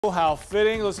How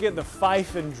fitting. Let's get the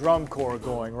fife and drum corps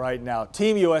going right now.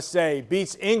 Team USA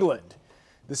beats England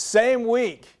the same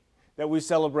week that we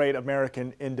celebrate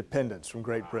American independence from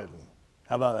Great Britain.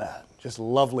 How about that? Just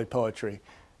lovely poetry.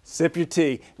 Sip your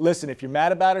tea. Listen, if you're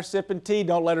mad about her sipping tea,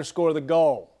 don't let her score the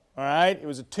goal. All right? It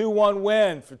was a 2-1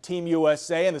 win for Team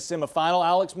USA in the semifinal.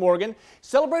 Alex Morgan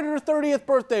celebrated her 30th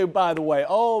birthday, by the way.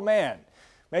 Oh, man.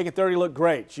 Making 30 look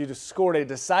great. She just scored a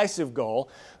decisive goal.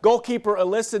 Goalkeeper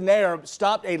Alyssa Nair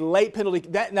stopped a late penalty.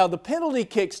 Now, the penalty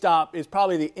kick stop is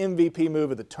probably the MVP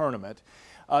move of the tournament.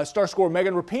 Star scorer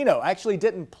Megan Rapinoe actually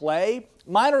didn't play.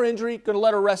 Minor injury, going to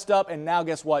let her rest up, and now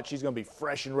guess what? She's going to be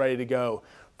fresh and ready to go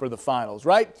for the finals,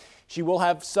 right? She will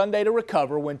have Sunday to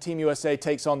recover when Team USA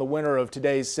takes on the winner of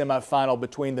today's semifinal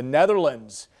between the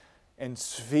Netherlands and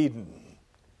Sweden.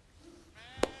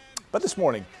 But this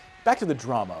morning, back to the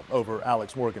drama over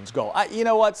Alex Morgan's goal. You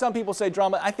know what? Some people say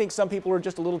drama. I think some people are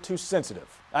just a little too sensitive.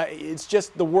 It's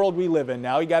just the world we live in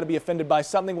now. You got to be offended by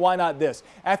something. Why not this?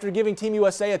 After giving Team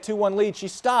USA a 2-1 lead, she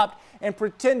stopped and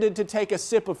pretended to take a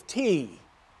sip of tea.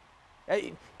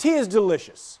 Tea is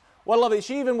delicious. Well, I love it.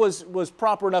 She even was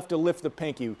proper enough to lift the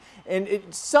pinky. And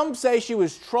some say she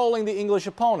was trolling the English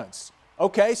opponents.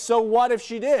 Okay, so what if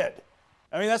she did?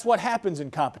 I mean, that's what happens in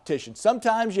competition.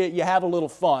 Sometimes you have a little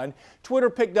fun. Twitter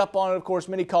picked up on it, of course.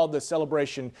 Many called the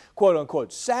celebration, quote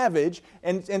unquote, savage.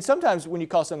 And sometimes when you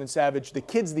call something savage, the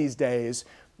kids these days,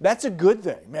 that's a good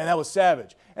thing. Man, that was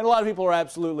savage. And a lot of people are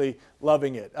absolutely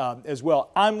loving it as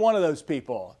well. I'm one of those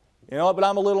people, you know, but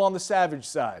I'm a little on the savage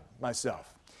side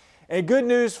myself. And good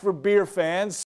news for beer fans.